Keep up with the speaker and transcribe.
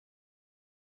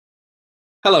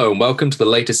Hello and welcome to the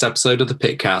latest episode of the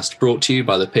PitCast, brought to you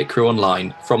by the Pit Crew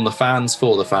Online, from the fans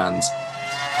for the fans.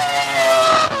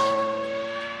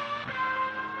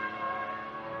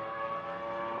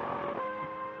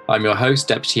 I'm your host,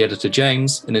 Deputy Editor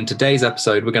James, and in today's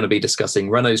episode we're going to be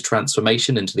discussing Renault's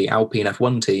transformation into the Alpine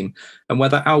F1 team and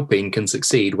whether Alpine can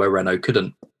succeed where Renault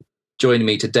couldn't. Joining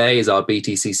me today is our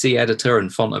BTCC editor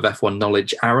and font of F1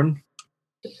 knowledge, Aaron.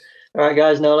 All right,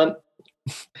 guys, Nolan.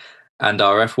 And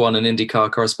our F1 and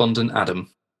IndyCar correspondent,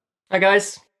 Adam. Hi,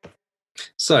 guys.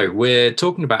 So we're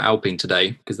talking about Alpine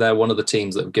today because they're one of the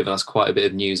teams that have given us quite a bit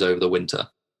of news over the winter.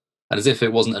 And as if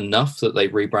it wasn't enough that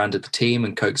they've rebranded the team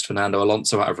and coaxed Fernando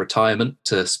Alonso out of retirement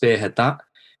to spearhead that,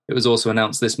 it was also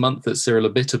announced this month that Cyril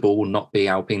Abiteboul will not be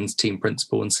Alpine's team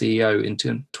principal and CEO into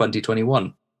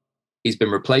 2021. He's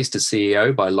been replaced as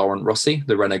CEO by Laurent Rossi,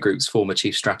 the Renault Group's former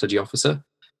chief strategy officer,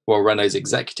 while Renault's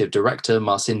executive director,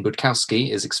 Marcin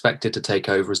Budkowski, is expected to take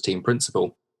over as team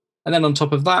principal. And then on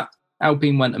top of that,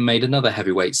 Alpine went and made another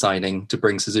heavyweight signing to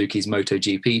bring Suzuki's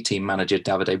MotoGP team manager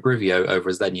Davide Brivio over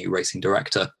as their new racing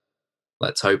director.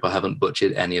 Let's hope I haven't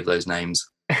butchered any of those names.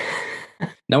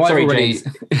 No, James.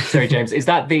 Sorry, James. Is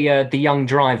that the young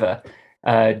driver,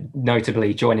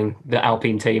 notably joining the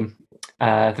Alpine team?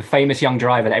 The famous young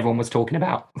driver that everyone was talking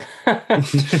about.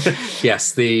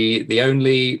 Yes, the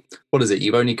only, what is it?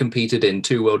 You've only competed in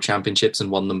 2 world championships and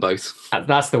won them both.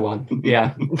 That's the one,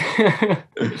 yeah.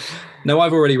 No,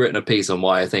 I've already written a piece on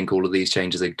why I think all of these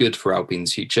changes are good for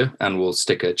Alpine's future, and we'll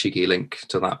stick a cheeky link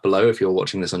to that below if you're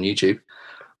watching this on YouTube.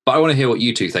 But I want to hear what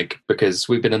you two think, because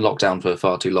we've been in lockdown for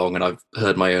far too long and I've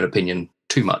heard my own opinion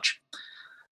too much.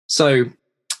 So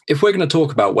if we're going to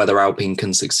talk about whether Alpine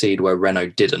can succeed where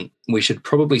Renault didn't, we should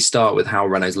probably start with how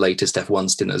Renault's latest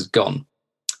F1 stint has gone.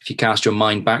 If you cast your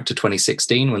mind back to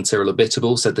 2016, when Cyril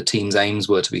Abiteboul said the team's aims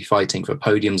were to be fighting for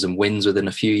podiums and wins within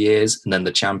a few years, and then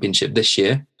the championship this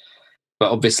year.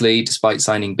 But obviously, despite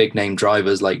signing big-name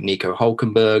drivers like Nico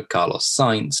Hülkenberg, Carlos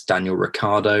Sainz, Daniel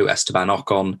Ricciardo, Esteban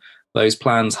Ocon, those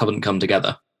plans haven't come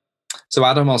together. So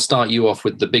Adam, I'll start you off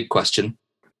with the big question.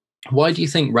 Why do you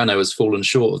think Renault has fallen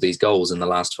short of these goals in the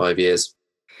last 5 years?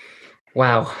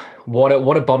 Wow, what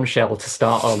a bombshell to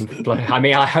start on. I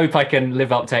mean, I hope I can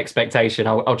live up to expectation.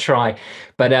 I'll try,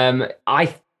 but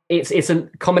it's a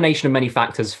combination of many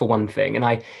factors for one thing, and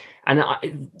I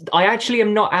actually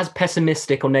am not as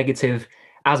pessimistic or negative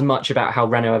as much about how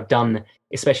Renault have done,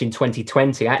 especially in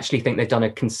 2020. I actually think they've done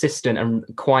a consistent and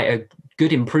quite a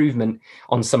good improvement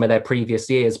on some of their previous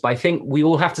years. But I think we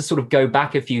all have to sort of go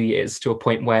back a few years to a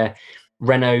point where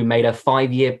Renault made a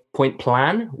 5-year point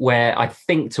plan where I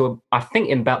think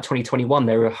in about 2021,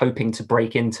 they were hoping to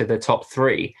break into the top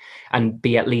 3 and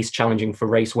be at least challenging for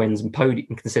race wins and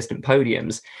consistent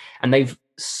podiums. And they've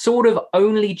sort of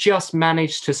only just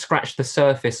managed to scratch the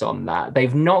surface on that.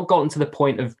 They've not gotten to the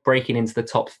point of breaking into the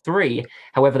top 3.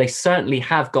 However, they certainly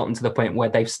have gotten to the point where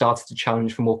they've started to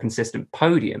challenge for more consistent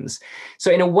podiums.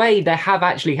 So in a way, they have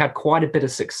actually had quite a bit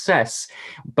of success,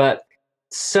 but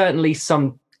certainly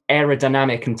some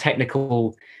aerodynamic and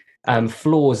technical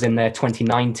flaws in their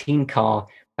 2019 car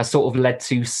has sort of led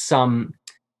to some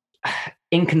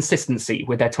inconsistency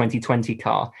with their 2020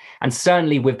 car. And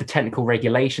certainly with the technical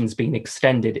regulations being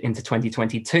extended into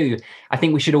 2022, I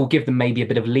think we should all give them maybe a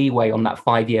bit of leeway on that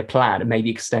 5-year plan and maybe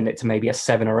extend it to maybe a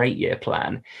 7 or 8 year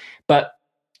plan. But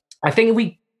I think if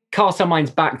we cast our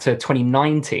minds back to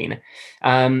 2019,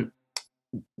 the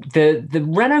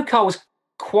Renault car was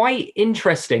quite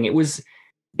interesting. It was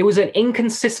an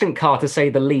inconsistent car, to say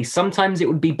the least. Sometimes it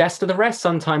would be best of the rest.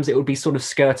 Sometimes it would be sort of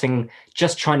skirting,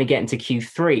 just trying to get into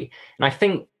Q3. And I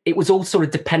think it was all sort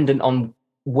of dependent on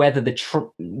whether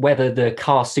the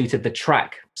car suited the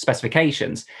track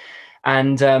specifications.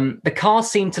 And the car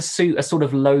seemed to suit a sort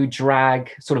of high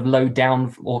drag, low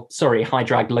downforce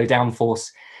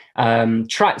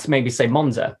tracks, maybe say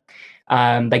Monza.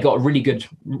 They got a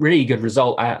really good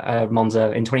result at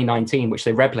Monza in 2019, which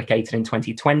they replicated in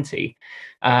 2020.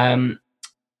 And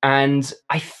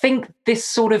I think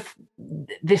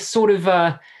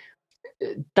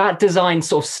that design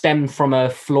sort of stemmed from a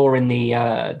flaw in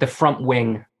the front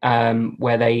wing,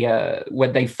 where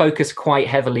they focus quite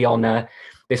heavily on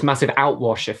this massive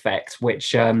outwash effect,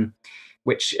 which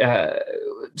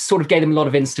sort of gave them a lot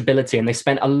of instability, and they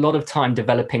spent a lot of time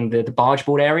developing the barge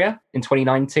board area in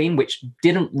 2019, which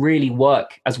didn't really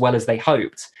work as well as they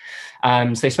hoped.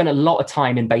 So they spent a lot of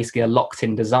time in basically a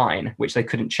locked-in design, which they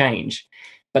couldn't change.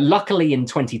 But luckily in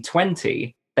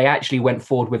 2020, they actually went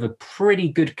forward with a pretty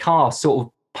good car, sort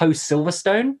of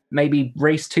post-Silverstone, maybe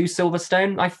race 2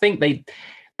 Silverstone. I think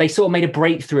they sort of made a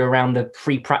breakthrough around the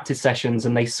free practice sessions,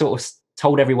 and they sort of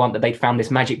told everyone that they'd found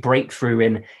this magic breakthrough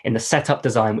in the setup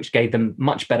design, which gave them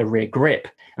much better rear grip.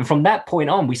 And from that point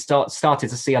on, we started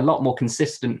to see a lot more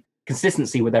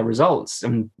consistency with their results.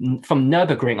 And from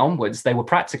Nürburgring onwards, they were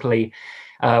practically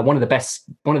one of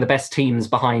the best teams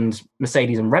behind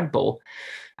Mercedes and Red Bull.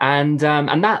 And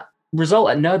that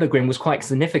result at Nürburgring was quite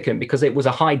significant because it was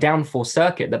a high downforce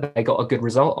circuit that they got a good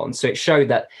result on. So it showed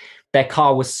that their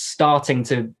car was starting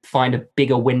to find a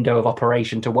bigger window of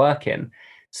operation to work in.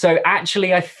 So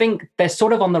actually, I think they're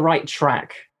sort of on the right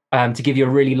track. To give you a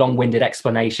really long-winded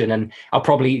explanation, and I'll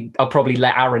probably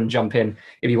let Aaron jump in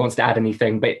if he wants to add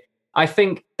anything. But I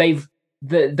think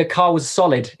the car was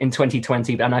solid in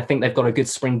 2020, and I think they've got a good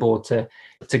springboard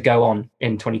to go on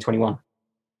in 2021.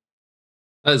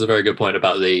 That's a very good point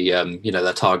about the,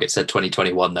 their target said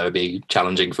 2021, they would be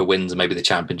challenging for wins and maybe the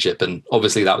championship. And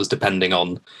obviously that was depending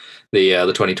on the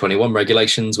 2021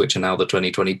 regulations, which are now the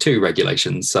 2022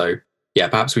 regulations. So yeah,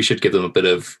 perhaps we should give them a bit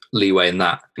of leeway in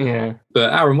that. Yeah.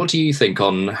 But Aaron, what do you think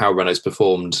on how Renault's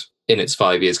performed in its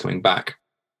 5 years coming back?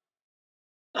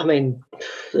 I mean,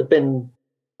 they've been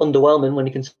underwhelming when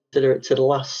you consider it to the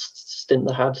last stint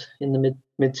they had in the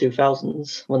mid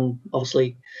 2000s, when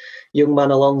obviously young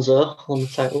man Alonso won the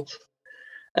titles.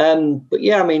 But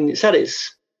yeah, I mean, it's had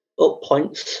its up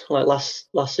points, like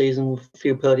last season, a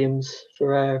few podiums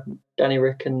for Danny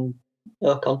Rick and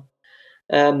Ocon.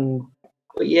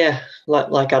 But yeah,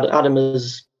 like Adam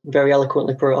has very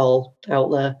eloquently put it all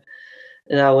out there,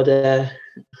 and I would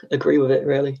agree with it,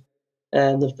 really.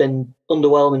 And they've been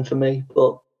underwhelming for me,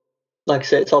 but like I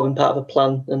say, it's all been part of a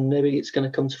plan, and maybe it's going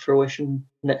to come to fruition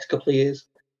next couple of years.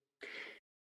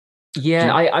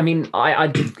 Yeah, I mean,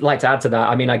 I'd like to add to that.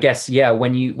 I mean, I guess, yeah,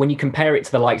 when you compare it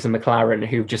to the likes of McLaren,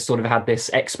 who've just sort of had this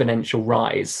exponential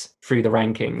rise through the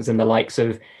rankings, and the likes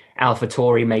of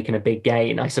AlphaTauri making a big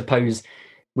gain, I suppose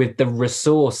with the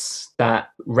resource that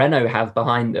Renault have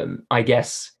behind them, I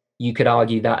guess you could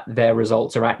argue that their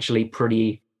results are actually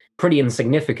pretty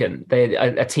insignificant.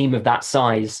 A team of that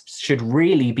size should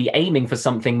really be aiming for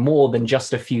something more than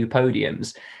just a few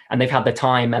podiums, and they've had the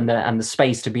time and the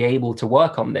space to be able to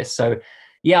work on this. So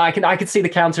yeah, I could see the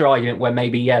counter argument where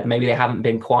maybe they haven't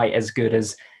been quite as good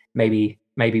as maybe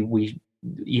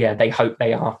they hope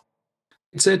they are.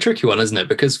 It's a tricky one, isn't it?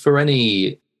 Because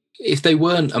if they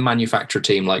weren't a manufacturer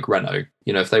team like Renault,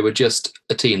 if they were just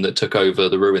a team that took over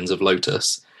the ruins of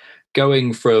Lotus,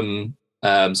 going from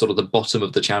sort of the bottom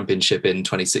of the championship in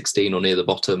 2016 or near the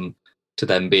bottom to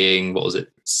them being, what was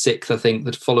it, sixth, I think,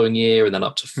 the following year, and then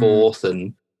up to fourth,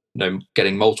 and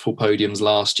getting multiple podiums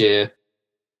last year.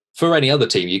 For any other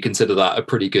team, you consider that a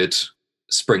pretty good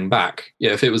spring back.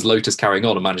 Yeah, if it was Lotus carrying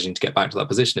on and managing to get back to that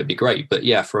position, it'd be great. But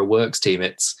yeah, for a works team,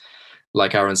 it's,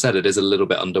 like Aaron said, it is a little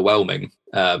bit underwhelming.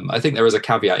 I think there is a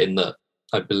caveat in that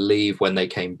I believe when they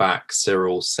came back,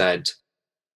 Cyril said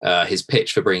his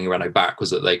pitch for bringing Renault back was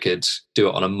that they could do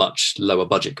it on a much lower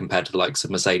budget compared to the likes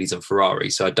of Mercedes and Ferrari.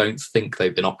 So I don't think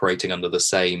they've been operating under the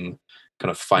same kind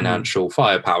of financial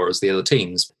firepower as the other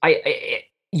teams.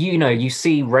 You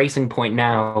see Racing Point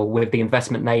now with the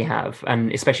investment they have,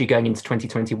 and especially going into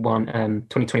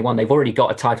 2021, they've already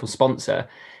got a title sponsor.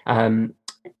 And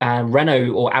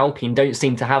Renault or Alpine don't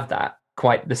seem to have that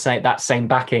same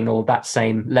backing or that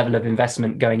same level of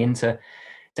investment going into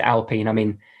Alpine. I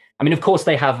mean, of course,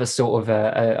 they have a sort of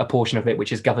a portion of it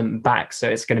which is government backed, so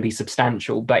it's going to be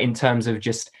substantial. But in terms of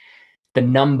just the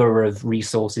number of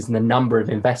resources and the number of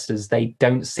investors, they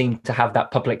don't seem to have that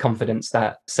public confidence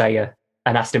that, say,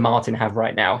 an Aston Martin have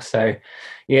right now. So,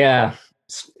 yeah,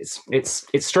 it's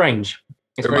strange.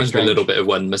 It reminds me a little bit of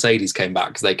when Mercedes came back,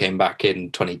 because they came back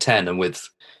in 2010, and with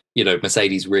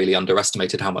Mercedes really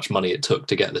underestimated how much money it took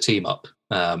to get the team up,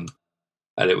 and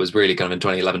it was really kind of in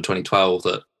 2011, 2012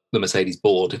 that the Mercedes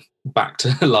board backed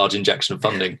a large injection of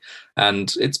funding,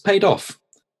 and it's paid off.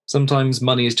 Sometimes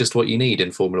money is just what you need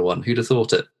in Formula One. Who'd have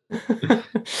thought it?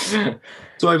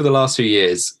 So over the last few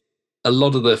years, a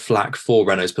lot of the flack for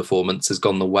Renault's performance has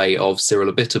gone the way of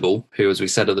Cyril Abiteboul, who, as we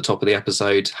said at the top of the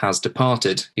episode, has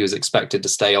departed. He was expected to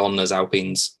stay on as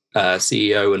Alpine's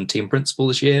CEO and team principal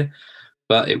this year,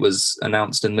 but it was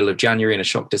announced in the middle of January in a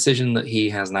shock decision that he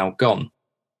has now gone.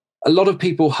 A lot of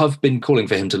people have been calling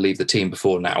for him to leave the team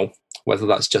before now, whether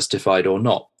that's justified or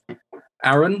not.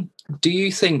 Aaron, do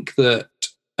you think that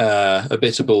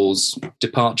Abiteboul's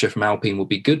departure from Alpine will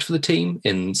be good for the team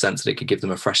in the sense that it could give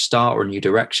them a fresh start or a new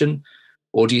direction?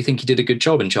 Or do you think he did a good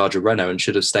job in charge of Renault and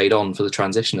should have stayed on for the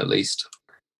transition at least?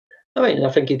 I mean,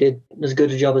 I think he did as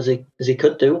good a job as he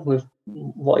could do with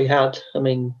what he had. I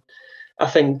mean, I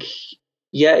think,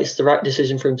 yeah, it's the right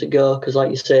decision for him to go because,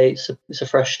 like you say, it's a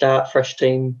fresh start, fresh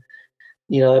team.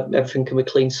 Everything can be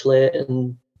clean slate,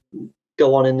 and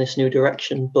go on in this new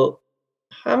direction. But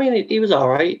I mean, he was all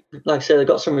right. Like I said, they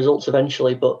got some results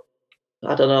eventually, but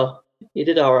I don't know. He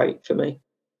did all right for me.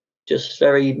 Just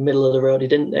very middle of the road. He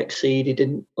didn't exceed. He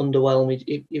didn't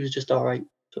underwhelm. He was just all right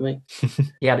for me.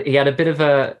 He had a bit of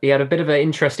an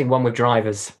interesting one with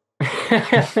drivers.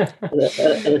 and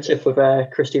a tiff with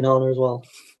Christian Horner as well.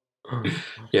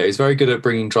 Yeah, he's very good at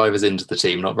bringing drivers into the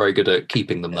team, not very good at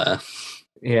keeping them there.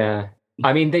 Yeah.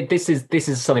 I mean, this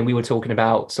is something we were talking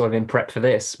about sort of in prep for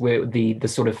this, with the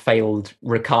sort of failed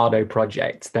Ricardo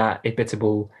project that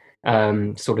Ibitable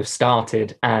sort of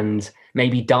started and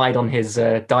maybe died on his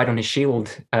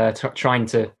shield, trying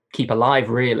to keep alive,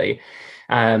 really.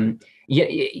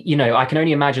 You know, I can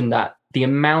only imagine that the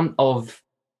amount of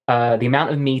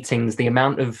meetings, the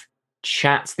amount of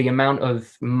chats, the amount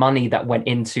of money that went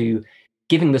into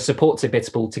giving the support to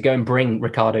Bitable to go and bring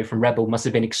Ricardo from Red Bull must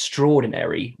have been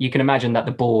extraordinary. You can imagine that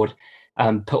the board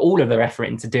put all of their effort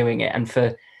into doing it, and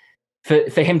for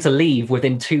him to leave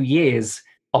within 2 years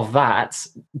of that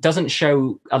doesn't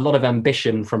show a lot of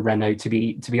ambition from Renault, to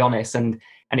be honest, and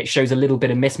it shows a little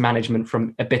bit of mismanagement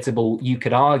from Bitable. You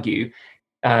could argue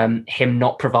him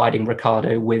not providing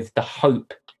Ricardo with the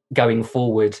hope going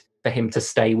forward for him to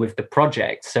stay with the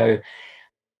project. So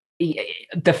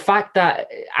the fact that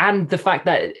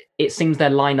it seems their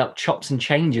lineup chops and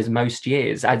changes most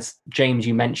years, as James,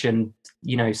 you mentioned,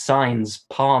 you know, Sainz,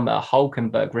 Palmer,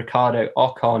 Hulkenberg, Ricardo,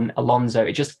 Ocon, Alonso,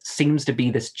 it just seems to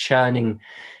be this churning,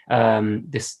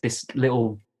 this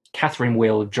little Catherine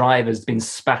wheel of drivers been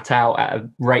spat out at a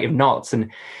rate of knots,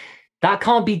 and that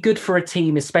can't be good for a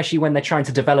team, especially when they're trying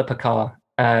to develop a car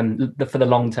for the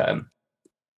long term.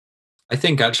 I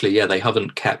think actually, yeah, they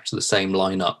haven't kept the same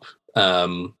lineup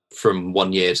from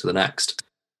 1 year to the next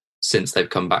since they've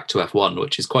come back to F1,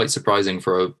 which is quite surprising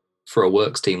for a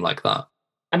works team like that.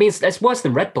 I mean, it's worse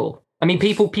than Red Bull. I mean,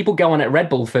 people go on at Red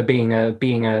Bull for being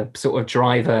a sort of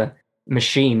driver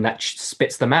machine that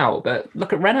spits them out, but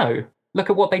look at Renault. Look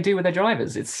at what they do with their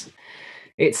drivers. It's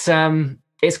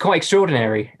quite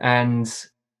extraordinary, and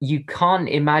you can't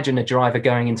imagine a driver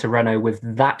going into Renault with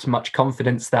that much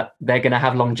confidence that they're going to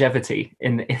have longevity.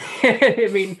 I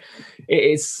mean,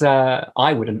 it's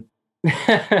I wouldn't.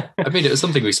 I mean, it was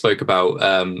something we spoke about.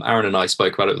 Aaron and I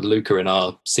spoke about it with Luca in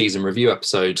our season review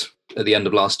episode at the end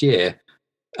of last year.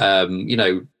 You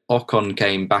know, Ocon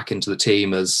came back into the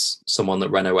team as someone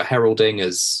that Renault were heralding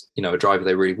as, you know, a driver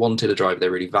they really wanted, a driver they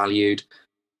really valued.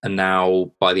 And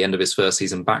now, by the end of his first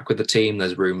season back with the team,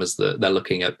 there's rumours that they're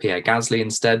looking at Pierre Gasly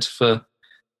instead for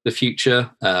the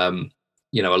future.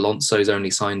 You know, Alonso's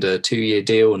only signed a 2-year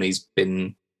deal, and he's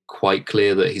been quite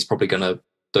clear that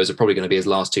those are probably going to be his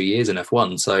last 2 years in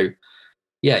F1. So,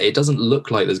 yeah, it doesn't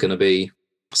look like there's going to be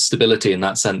stability in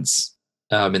that sense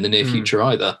in the near future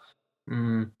either.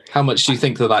 How much do you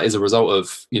think that is a result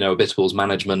of, you know, Abitable's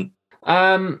management?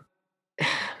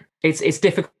 It's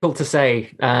difficult to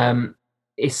say. I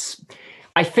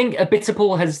think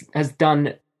Abitable has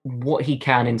done what he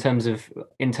can in terms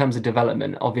of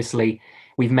development. Obviously,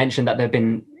 we've mentioned that there have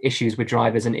been issues with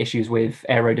drivers and issues with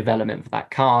aero development for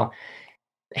that car.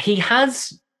 He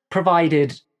has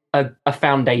provided a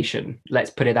foundation, let's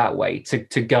put it that way,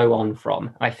 to go on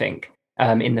from, I think,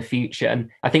 in the future. And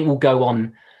I think we'll go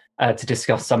on to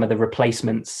discuss some of the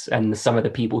replacements and some of the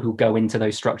people who go into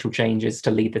those structural changes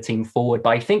to lead the team forward.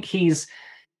 But I think he's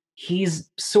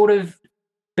sort of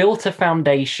built a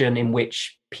foundation in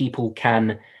which people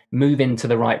can move into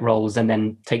the right roles and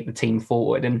then take the team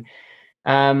forward. And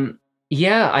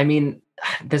yeah, I mean,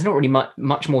 there's not really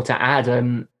much more to add.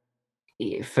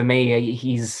 For me,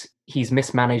 he's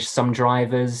mismanaged some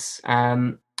drivers,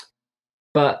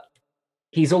 but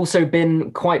he's also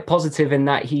been quite positive in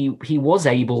that he was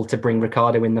able to bring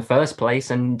Ricardo in the first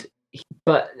place.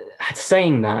 But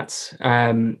saying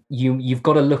that, you've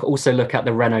got to look at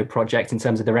the Renault project in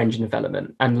terms of their engine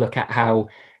development and look at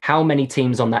how many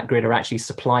teams on that grid are actually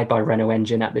supplied by Renault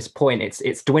engine at this point.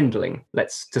 It's dwindling,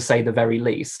 to say the very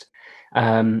least.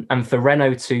 And for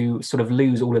Renault to sort of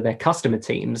lose all of their customer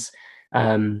teams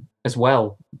as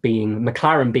well, being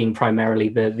McLaren being primarily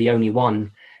the only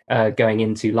one going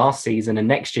into last season, and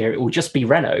next year it will just be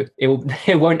Renault.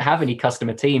 It won't have any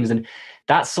customer teams, and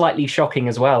that's slightly shocking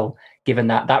as well, given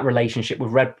that relationship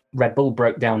with Red Bull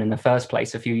broke down in the first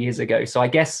place a few years ago. So I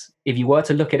guess if you were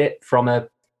to look at it from a,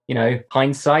 you know,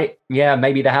 hindsight, yeah,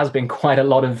 maybe there has been quite a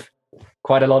lot of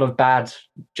bad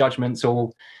judgments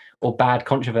or bad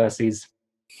controversies.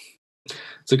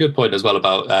 It's a good point as well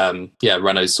about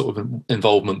Renault's sort of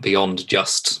involvement beyond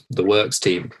just the works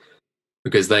team,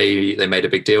 because they made a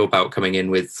big deal about coming in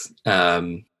with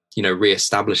you know,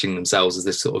 re-establishing themselves as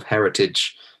this sort of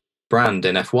heritage brand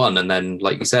in F1. And then,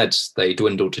 like you said, they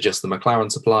dwindled to just the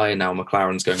McLaren supply. And now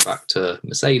McLaren's going back to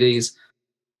Mercedes.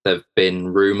 There have been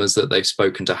rumours that they've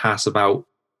spoken to Haas about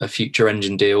a future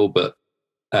engine deal, but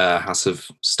Haas have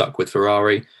stuck with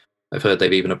Ferrari. I've heard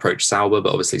they've even approached Sauber,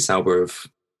 but obviously Sauber have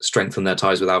strengthened their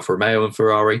ties with Alfa Romeo and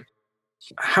Ferrari.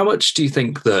 How much do you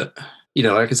think that,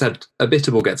 like I said,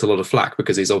 Abiteboul gets a lot of flack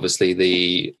because he's obviously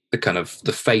the kind of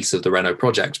the face of the Renault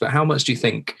project, but how much do you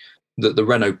think that the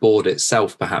Renault board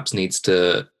itself perhaps needs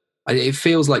to... It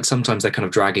feels like sometimes they're kind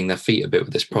of dragging their feet a bit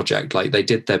with this project. Like they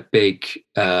did their big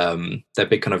kind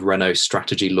of Renault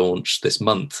strategy launch this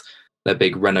month, their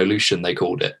big Renaulution, they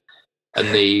called it. And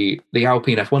the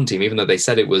Alpine F1 team, even though they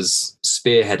said it was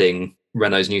spearheading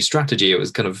Renault's new strategy, it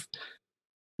was kind of...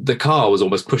 the car was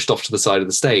almost pushed off to the side of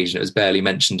the stage and it was barely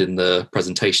mentioned in the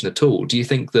presentation at all. Do you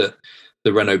think that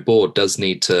the Renault board does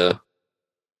need to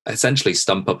essentially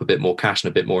stump up a bit more cash and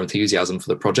a bit more enthusiasm for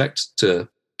the project to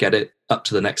get it up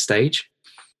to the next stage?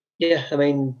 Yeah, I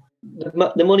mean,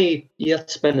 the money you have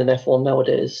to spend in F1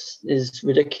 nowadays is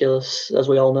ridiculous, as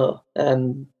we all know.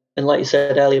 And like you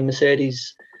said earlier,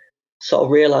 Mercedes sort of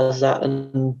realised that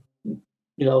and,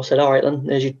 said, all right, then,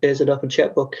 here's an open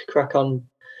checkbook, crack on,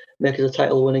 make it a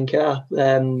title-winning car.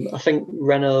 I think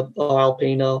Renault or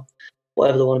Alpine or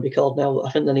whatever they want to be called now,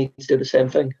 I think they need to do the same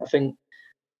thing. I think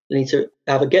they need to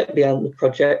either get behind the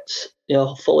project,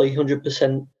 fully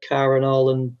 100% car and all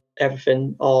and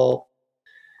everything, or,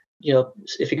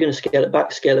 if you're going to scale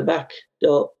it back.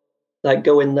 Don't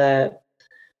go in there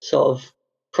sort of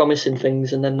promising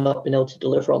things and then not being able to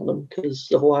deliver on them,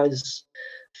 because otherwise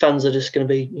fans are just going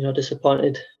to be,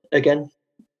 disappointed again.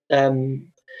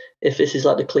 If this is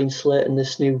like the clean slate and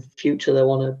this new future they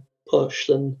want to push,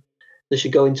 then they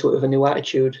should go into it with a new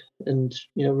attitude and,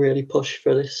 really push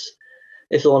for this.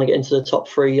 If they want to get into the top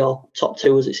 3 or top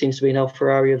 2, as it seems to be now,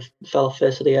 Ferrari have fell off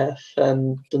face of the earth,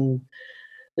 then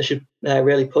they should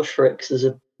really push for it, because there's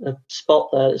a spot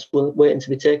there that's waiting to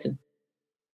be taken.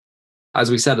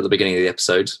 As we said at the beginning of the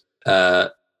episode,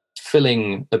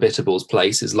 filling Abiteboul's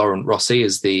place is Laurent Rossi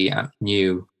as the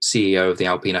new CEO of the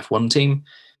Alpine F1 team.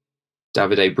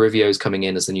 Davide Brivio is coming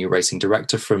in as the new racing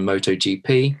director from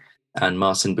MotoGP, and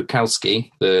Marcin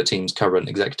Bukowski, the team's current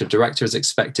executive director, is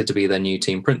expected to be their new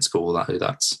team principal, although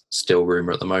that's still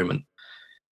rumour at the moment.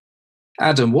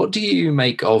 Adam, what do you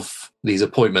make of these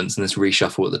appointments and this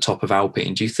reshuffle at the top of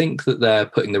Alpine? Do you think that they're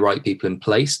putting the right people in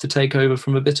place to take over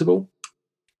from Abiteboul?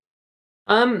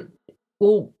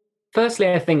 Well,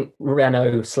 firstly, I think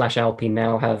Renault/Alpine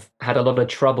now have had a lot of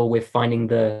trouble with finding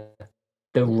the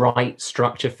right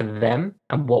structure for them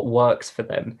and what works for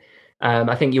them.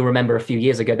 I think you'll remember a few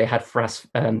years ago they had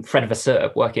Fred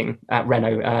Vasseur working at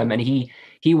Renault, and he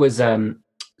was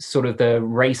sort of the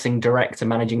racing director,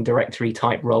 managing directory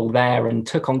type role there, and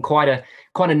took on quite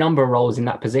a number of roles in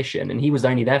that position. And he was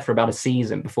only there for about a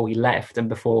season before he left, and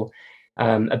before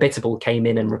Abiteboul came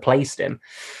in and replaced him.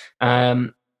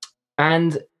 And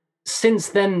since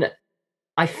then,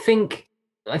 I think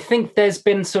there's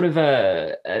been sort of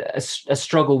a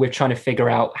struggle with trying to figure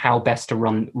out how best to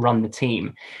run the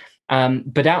team.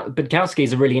 But Bukowski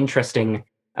is a really interesting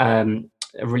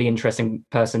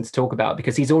person to talk about,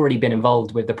 because he's already been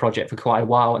involved with the project for quite a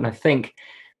while, and I think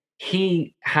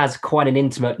he has quite an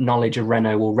intimate knowledge of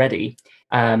Renault already.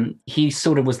 He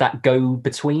sort of was that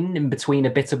go-between in between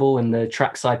Abiteboul and the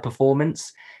trackside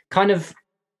performance, kind of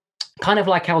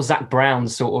like how Zach Brown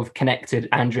sort of connected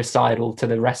Andrea Seidel to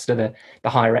the rest of the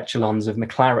higher echelons of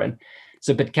McLaren.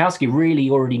 So Bukowski really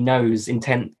already knows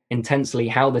intensely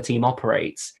how the team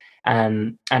operates,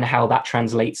 and how that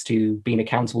translates to being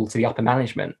accountable to the upper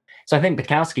management. So I think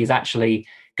Bukowski is actually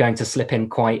going to slip in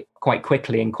quite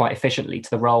quickly and quite efficiently to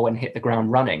the role and hit the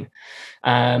ground running.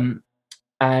 And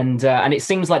it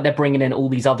seems like they're bringing in all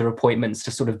these other appointments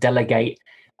to sort of delegate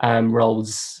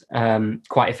roles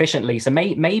quite efficiently. So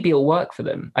maybe it'll work for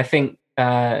them. I think,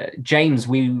 James,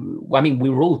 we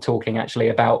were all talking actually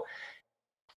about,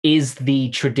 is the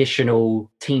traditional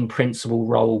team principal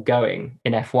role going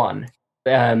in F1?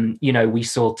 We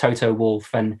saw Toto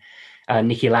Wolff and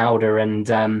Niki Lauda and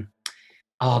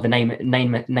the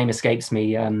name escapes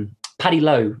me. Paddy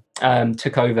Lowe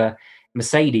took over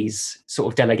Mercedes,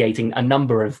 sort of delegating a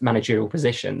number of managerial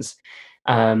positions,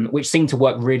 which seemed to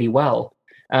work really well.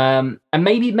 And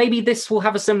maybe this will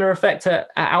have a similar effect at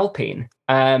Alpine.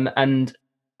 And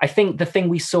I think the thing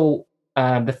we saw,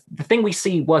 the thing we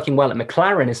see working well at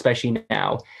McLaren, especially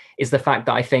now, is the fact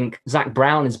that I think Zach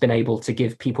Brown has been able to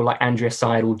give people like Andrea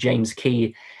Seidel, James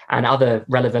Key, and other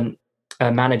relevant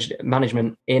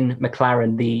management in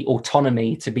McLaren the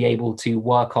autonomy to be able to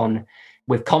work on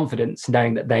with confidence,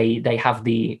 knowing that they have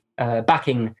the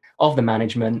backing of the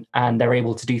management, and they're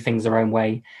able to do things their own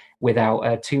way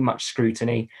without too much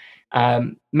scrutiny.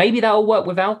 Maybe that'll work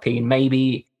with Alpine.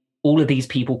 Maybe all of these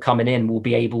people coming in will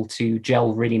be able to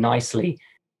gel really nicely,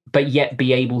 but yet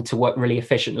be able to work really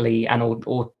efficiently and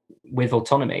or with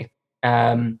autonomy.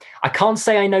 I can't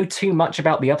say I know too much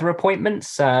about the other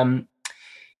appointments. Remind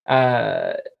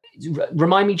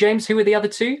me, James, who are the other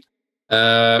two?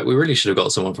 We really should have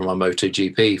got someone from our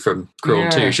MotoGP from Crawl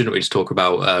 2, shouldn't we, to talk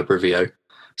about Brivio.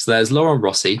 So there's Laurent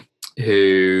Rossi,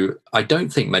 who I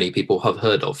don't think many people have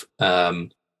heard of.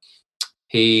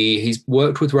 He's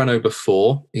worked with Renault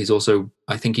before.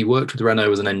 I think he worked with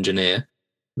Renault as an engineer,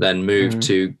 then moved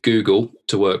to Google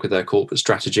to work with their corporate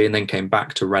strategy, and then came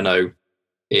back to Renault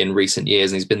in recent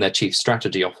years, and he's been their chief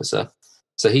strategy officer.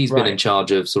 So he's been in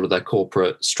charge of sort of their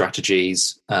corporate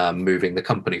strategies, moving the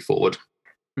company forward.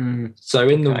 So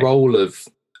in the role of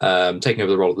taking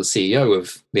over the role of the CEO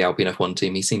of the Alpine F1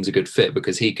 team, he seems a good fit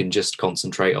because he can just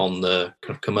concentrate on the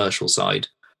kind of commercial side.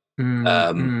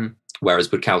 Whereas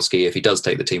Budkowski, if he does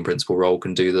take the team principal role,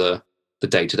 can do the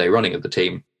day-to-day running of the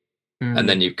team. And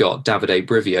then you've got Davide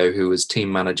Brivio, who was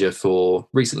team manager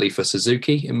recently for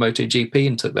Suzuki in MotoGP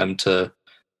and took them to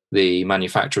the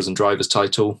manufacturers and drivers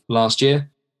title last year.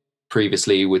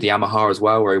 Previously with Yamaha as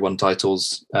well, where he won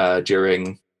titles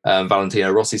during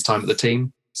Valentino Rossi's time at the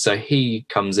team. So he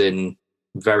comes in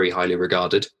very highly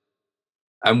regarded.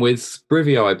 And with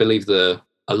Brivio, I believe a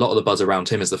lot of the buzz around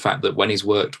him is the fact that when he's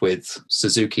worked with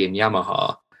Suzuki and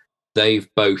Yamaha, they've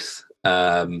both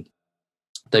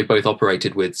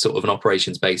operated with sort of an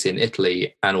operations base in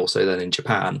Italy and also then in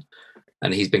Japan.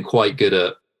 And he's been quite good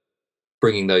at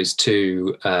bringing those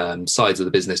two sides of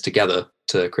the business together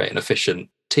to create an efficient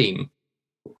team,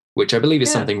 which I believe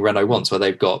is something Renault wants, where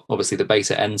they've got obviously the base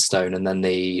at Enstone and then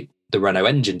the Renault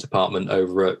engine department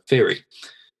over at Fury.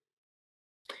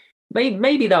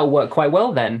 Maybe that'll work quite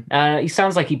well then. He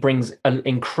sounds like he brings an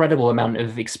incredible amount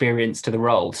of experience to the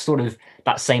role, sort of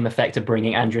that same effect of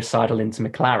bringing Andreas Seidel into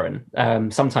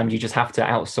McLaren. Sometimes you just have to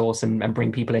outsource and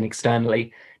bring people in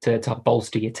externally to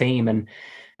bolster your team. And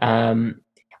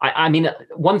I mean,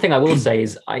 one thing I will say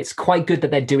is it's quite good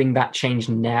that they're doing that change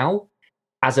now,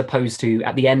 as opposed to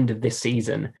at the end of this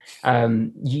season.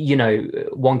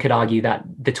 One could argue that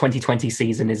the 2020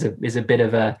 season is a bit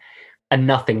of a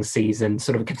nothing season,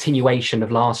 sort of a continuation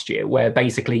of last year, where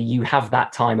basically you have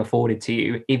that time afforded to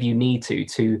you if you need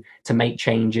to make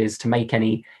changes, to make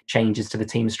any changes to the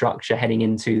team structure heading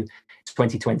into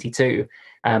 2022.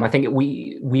 I think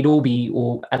we'd all be,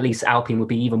 or at least Alpine would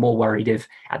be even more worried if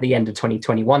at the end of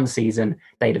 2021 season,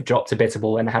 they'd have dropped a bit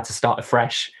and had to start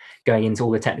afresh going into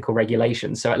all the technical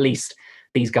regulations. So at least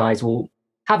these guys will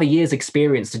have a year's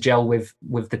experience to gel with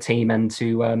the team and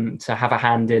to have a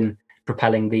hand in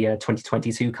propelling the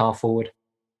 2022 car forward.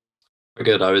 Very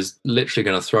good. I was literally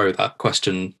going to throw that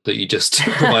question that you just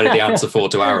provided the answer for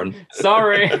to Aaron.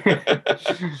 Sorry. You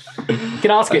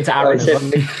can ask it to Aaron.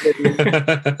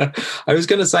 I was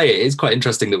going to say it is quite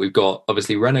interesting that we've got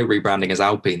obviously Renault rebranding as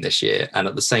Alpine this year, and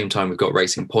at the same time we've got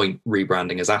Racing Point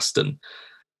rebranding as Aston,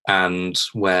 and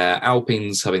where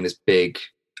Alpine's having this big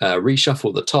reshuffle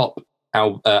at the top,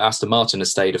 Aston Martin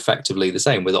has stayed effectively the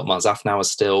same, with Otmar Zafnauer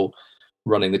still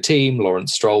running the team,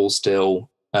 Lawrence Stroll still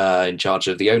in charge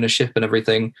of the ownership and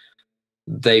everything.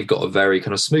 They've got a very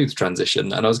kind of smooth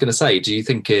transition. And I was going to say, do you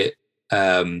think do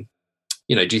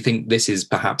you think this is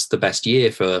perhaps the best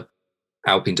year for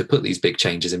Alpine to put these big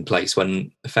changes in place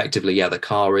when effectively, the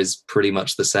car is pretty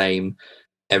much the same.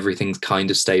 Everything's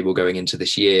kind of stable going into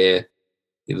this year.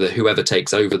 Whoever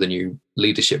takes over the new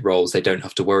leadership roles, they don't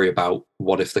have to worry about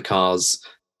what if the car's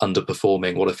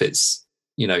underperforming, what if it's,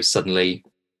 suddenly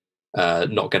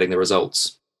not getting the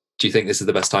results. Do you think this is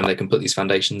the best time they can put these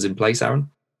foundations in place, Aaron?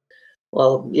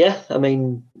 Well, yeah. I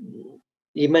mean,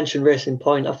 you mentioned Racing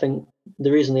Point. I think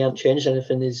the reason they haven't changed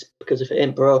anything is because if it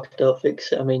ain't broke, don't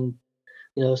fix it. I mean,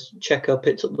 Checo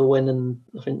picked up the win, and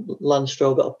I think Lance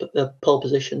Stroll got a pole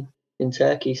position in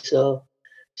Turkey. So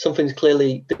they're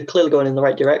clearly going in the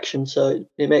right direction. So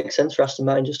it makes sense for Aston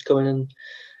Martin just to go in and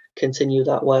continue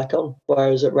that work on.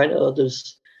 Whereas at Renault,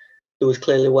 there was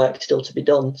clearly work still to be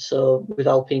done. So with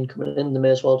Alpine coming in, they may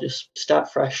as well just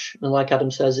start fresh. And like Adam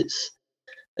says, it's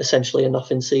essentially a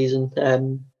nothing season.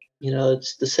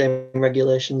 It's the same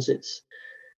regulations. It's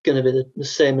going to be the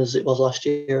same as it was last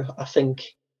year, I think.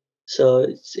 So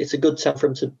it's a good time for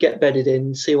them to get bedded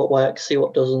in, see what works, see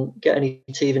what doesn't, get any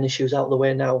teething issues out of the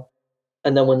way now.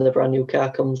 And then when the brand new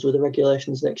car comes with the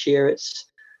regulations next year, it's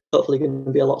hopefully going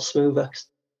to be a lot smoother.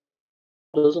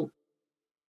 It doesn't.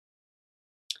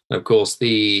 Of course,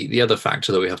 the other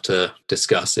factor that we have to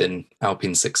discuss in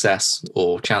Alpine's success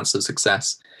or chance of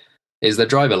success is their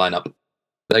driver lineup.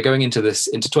 they're going into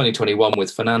 2021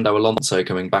 with Fernando Alonso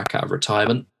coming back out of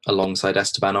retirement alongside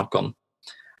Esteban Ocon.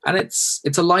 And it's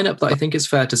a lineup that I think is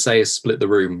fair to say has split the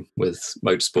room with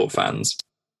motorsport fans.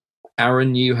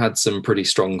 Aaron, you had some pretty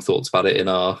strong thoughts about it in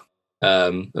our,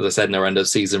 as I said, in our end of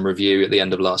season review at the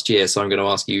end of last year. So I'm going to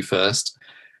ask you first.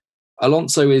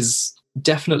 Alonso is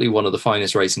definitely one of the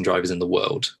finest racing drivers in the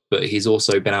world, but he's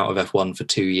also been out of F1 for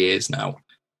 2 years now.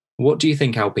 What do you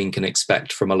think Alpine can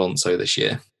expect from Alonso this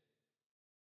year?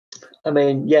 I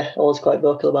mean, yeah, I was quite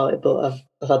vocal about it, but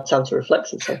I've had time to reflect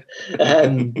since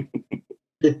then.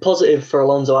 The positive for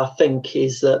Alonso, I think,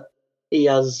 is that he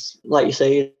has, like you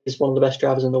say, he's one of the best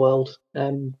drivers in the world.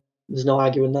 There's no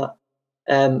arguing that.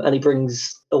 And he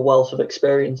brings a wealth of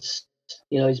experience.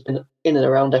 You know, he's been in and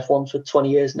around F1 for 20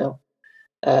 years now.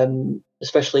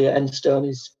 Especially at Enstone,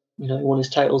 he won his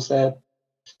titles there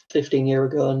 15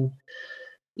 years ago, and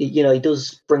he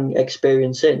does bring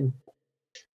experience in.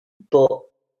 But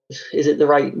is it the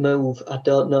right move? I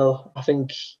don't know. I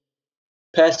think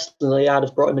personally, I'd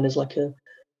have brought him in as like an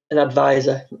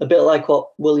advisor, a bit like what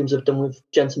Williams have done with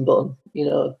Jenson Button. You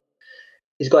know,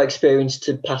 he's got experience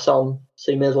to pass on,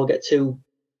 so you may as well get two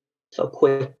sort of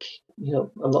quick. You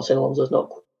know, I'm not saying Alonso's not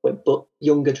quick, but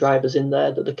younger drivers in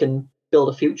there that they can build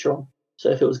a future on. So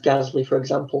if it was Gasly, for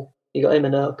example, you got him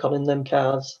and Ocon in them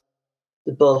cars.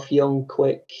 They're both young,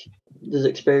 quick. There's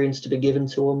experience to be given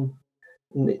to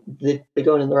them. They'd be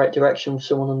going in the right direction with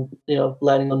someone,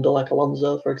 learning under like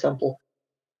Alonso, for example.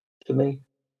 For me,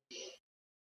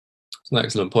 it's an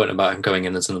excellent point about him going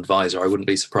in as an advisor. I wouldn't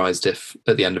be surprised if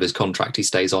at the end of his contract he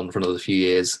stays on for another few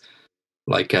years.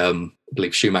 Like I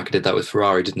believe Schumacher did that with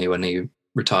Ferrari, didn't he, when he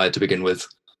retired to begin with?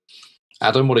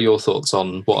 Adam, what are your thoughts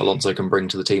on what Alonso can bring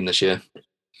to the team this year?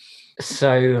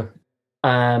 So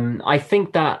I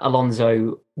think that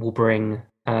Alonso will bring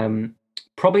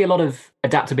probably a lot of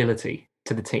adaptability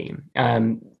to the team.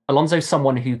 Alonso's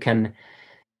someone who can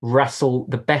wrestle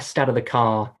the best out of the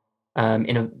car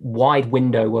in a wide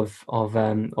window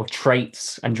of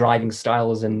traits and driving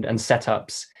styles and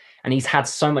setups. And he's had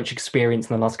so much experience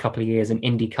in the last couple of years in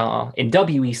IndyCar, in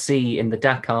WEC, in the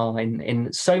Dakar,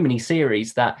 in so many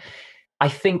series that I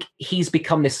think he's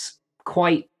become this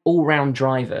quite all-round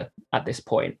driver at this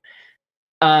point.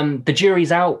 The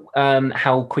jury's out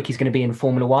how quick he's going to be in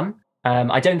Formula One.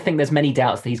 I don't think there's many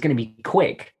doubts that he's going to be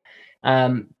quick.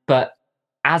 But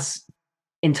as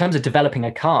in terms of developing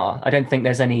a car, I don't think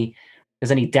there's any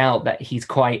doubt that he's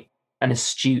quite an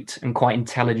astute and quite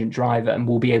intelligent driver and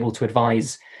will be able to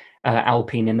advise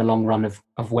Alpine in the long run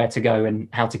of where to go and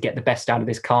how to get the best out of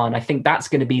this car. And I think that's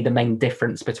going to be the main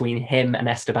difference between him and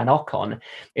Esteban Ocon,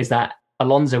 is that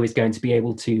Alonso is going to be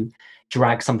able to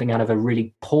drag something out of a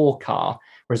really poor car,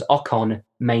 whereas Ocon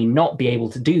may not be able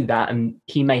to do that, and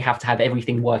he may have to have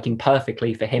everything working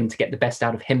perfectly for him to get the best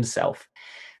out of himself.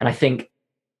 And I think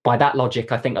by that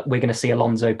logic, I think we're going to see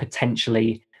Alonso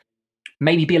potentially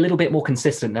maybe be a little bit more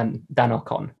consistent than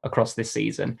Ocon across this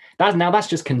season. That's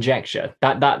just conjecture.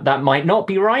 That might not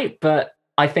be right, but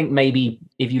I think maybe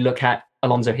if you look at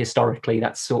Alonso historically,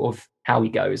 that's sort of how he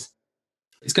goes.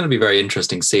 It's going to be very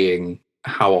interesting seeing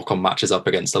how Ocon matches up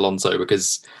against Alonso,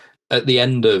 because at the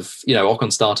end of,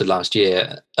 Ocon started last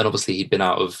year and obviously he'd been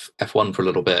out of F1 for a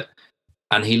little bit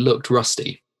and he looked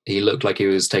rusty. He looked like he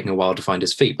was taking a while to find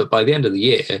his feet. But by the end of the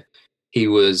year, he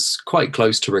was quite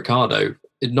close to Ricciardo,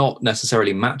 not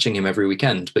necessarily matching him every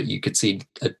weekend, but you could see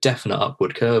a definite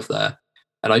upward curve there.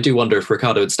 And I do wonder if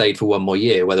Ricciardo had stayed for one more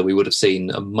year, whether we would have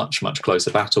seen a much, much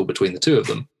closer battle between the two of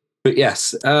them. But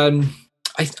yes,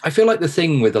 I feel like the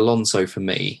thing with Alonso for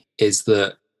me is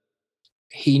that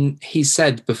he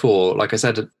said before, like I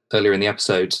said earlier in the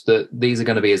episode, that these are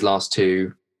going to be his last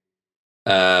 2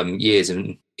 years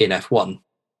in F1.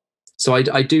 So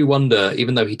I do wonder,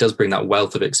 even though he does bring that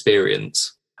wealth of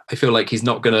experience, I feel like he's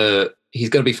going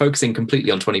to be focusing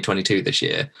completely on 2022 this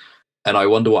year. And I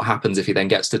wonder what happens if he then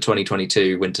gets to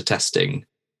 2022 winter testing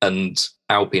and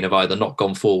Alpine have either not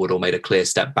gone forward or made a clear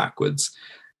step backwards,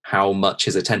 how much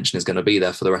his attention is going to be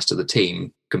there for the rest of the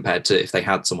team compared to if they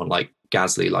had someone like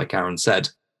Gasly, like Aaron said.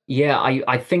 Yeah,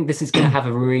 I think this is going to have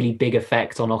a really big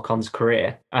effect on Ocon's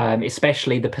career,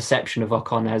 especially the perception of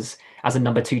Ocon as a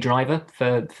number 2 driver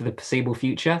for the foreseeable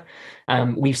future.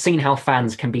 We've seen how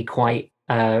fans can be quite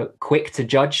quick to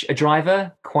judge a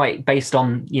driver, quite based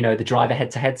on, the driver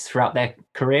head-to-heads throughout their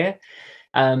career.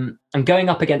 And going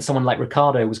up against someone like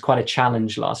Ricciardo was quite a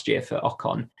challenge last year for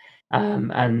Ocon.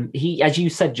 And he, as you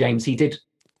said, James,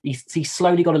 he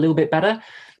slowly got a little bit better.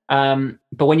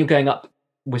 But when you're going up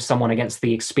with someone against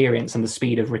the experience and the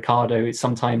speed of Ricciardo, it's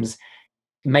sometimes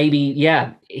maybe,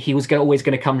 he was always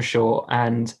going to come short.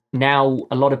 And now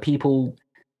a lot of people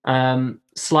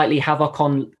slightly have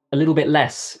Ocon a little bit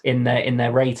less in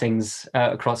their ratings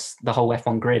across the whole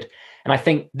F1 grid. And I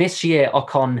think this year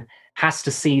Ocon has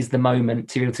to seize the moment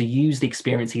to be able to use the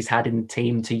experience he's had in the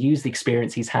team, to use the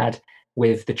experience he's had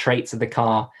with the traits of the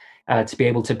car, to be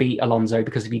able to beat Alonso,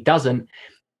 because if he doesn't,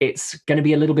 it's going to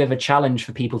be a little bit of a challenge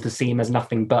for people to see him as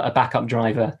nothing but a backup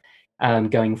driver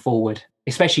going forward,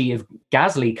 especially if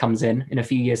Gasly comes in a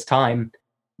few years' time.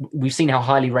 We've seen how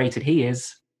highly rated he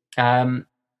is.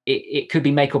 It could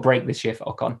be make or break this year for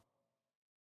Ocon.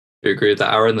 Do you agree with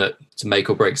that, Aaron, that it's a make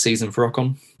or break season for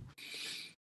Ocon?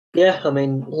 Yeah, I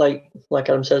mean, like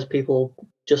Adam says, people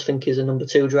just think he's a number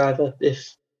 2 driver.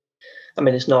 It's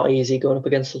not easy going up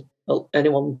against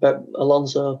anyone, but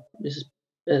Alonso is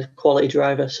a quality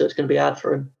driver, so it's going to be hard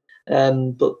for him.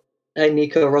 But hey,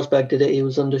 Nico Rosberg did it. He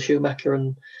was under Schumacher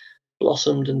and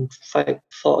blossomed and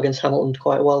fought against Hamilton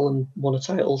quite well and won a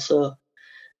title. So,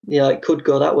 yeah, it could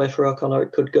go that way for Ocon, or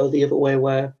it could go the other way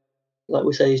where, like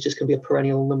we say, he's just going to be a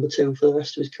perennial number 2 for the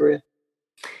rest of his career.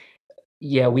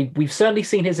 Yeah, we've certainly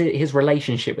seen his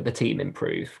relationship with the team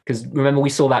improve, because remember we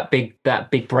saw that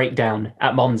big breakdown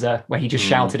at Monza where he just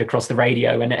shouted across the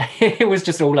radio, and it was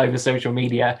just all over social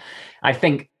media. I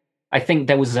think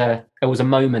there was a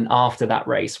moment after that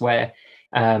race where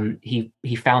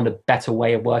he found a better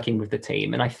way of working with the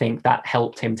team, and I think that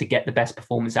helped him to get the best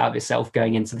performance out of himself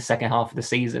going into the second half of the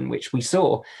season, which we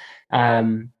saw.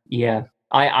 I'm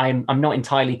not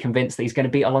entirely convinced that he's going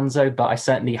to beat Alonso, but I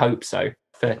certainly hope so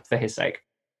for his sake.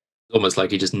 Almost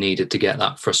like he just needed to get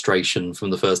that frustration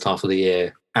from the first half of the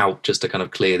year out, just to kind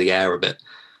of clear the air a bit.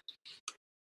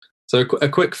 So a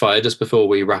quick fire just before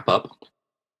we wrap up.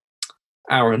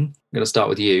 Aaron, I'm going to start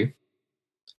with you.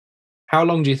 How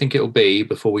long do you think it'll be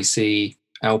before we see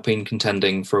Alpine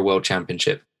contending for a world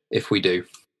championship, if we do?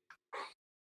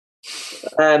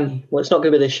 Well, it's not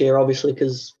going to be this year, obviously,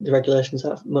 because the regulations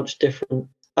are much different.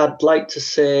 I'd like to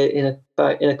say in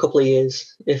a couple of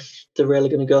years, if they're really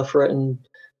going to go for it and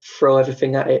throw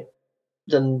everything at it,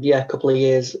 then yeah, a couple of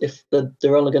years. If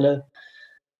they're only going to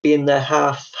be in there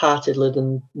half-heartedly,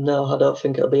 then no, I don't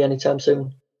think it'll be anytime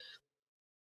soon.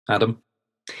 Adam?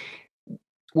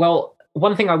 Well,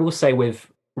 one thing I will say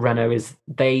with Renault is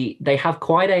they have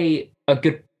quite a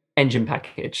good engine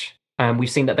package. We've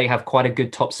seen that they have quite a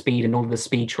good top speed in all of the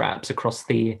speed traps across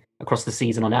the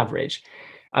season on average.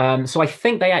 So I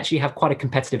think they actually have quite a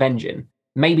competitive engine.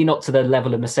 Maybe not to the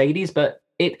level of Mercedes, but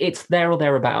it's there or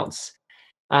thereabouts.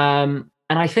 And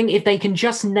I think if they can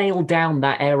just nail down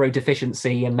that aero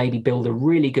deficiency and maybe build a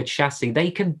really good chassis,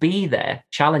 they can be there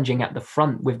challenging at the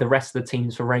front with the rest of the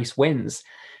teams for race wins.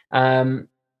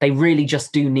 They really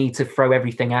just do need to throw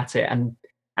everything at it and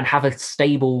have a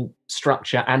stable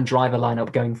structure and driver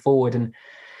lineup going forward. And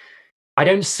I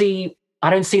don't see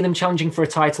them challenging for a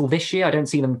title this year. I don't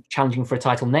see them challenging for a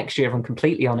title next year, if I'm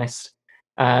completely honest.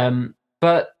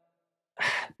 But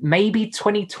maybe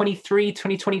 2023,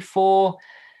 2024.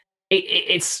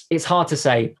 It's hard to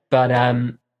say, but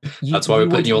that's why we're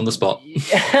putting you on the spot.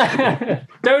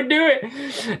 Don't do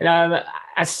it.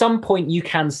 At some point, you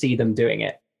can see them doing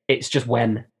it. It's just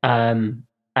when, and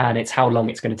it's how long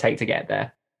it's going to take to get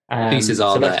there. Pieces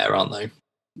are there, aren't they?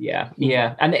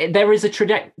 Yeah, and there is a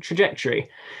trajectory.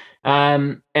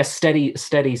 A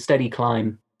steady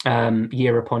climb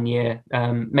year upon year.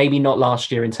 Maybe not last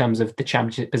year in terms of the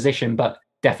championship position, but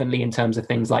definitely in terms of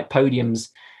things like podiums,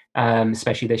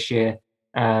 especially this year,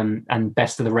 and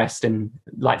best of the rest, and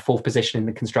like fourth position in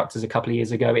the constructors a couple of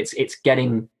years ago. It's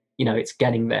getting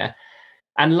there.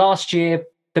 And last year,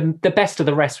 the best of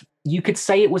the rest, you could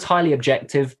say it was highly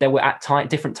objective. There were at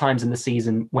different times in the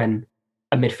season when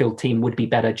a midfield team would be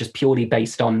better, just purely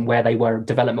based on where they were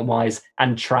development-wise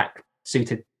and track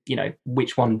suited,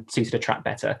 which one suited a track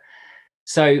better.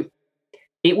 So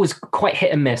it was quite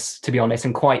hit and miss, to be honest,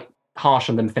 and quite harsh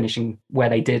on them finishing where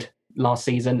they did last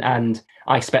season. And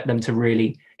I expect them to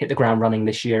really hit the ground running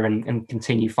this year and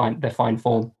continue their fine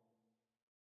form.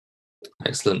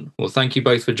 Excellent. Well, thank you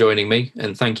both for joining me,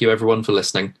 and thank you everyone for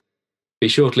listening. Be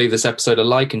sure to leave this episode a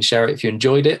like and share it if you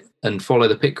enjoyed it, and follow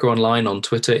the Pit Crew online on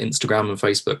Twitter, Instagram and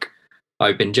Facebook.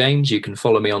 I've been James. You can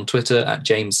follow me on Twitter at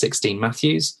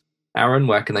James16Matthews. Aaron,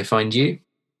 where can they find you?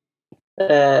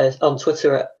 On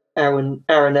Twitter at Aaron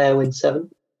Erwin7.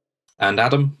 And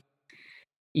Adam?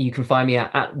 You can find me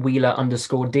at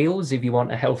Wheeler_deals if you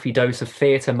want a healthy dose of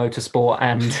theatre, motorsport,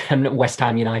 and West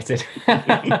Ham United.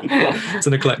 It's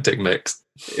an eclectic mix.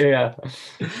 Yeah.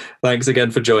 Thanks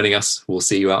again for joining us. We'll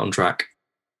see you out on track.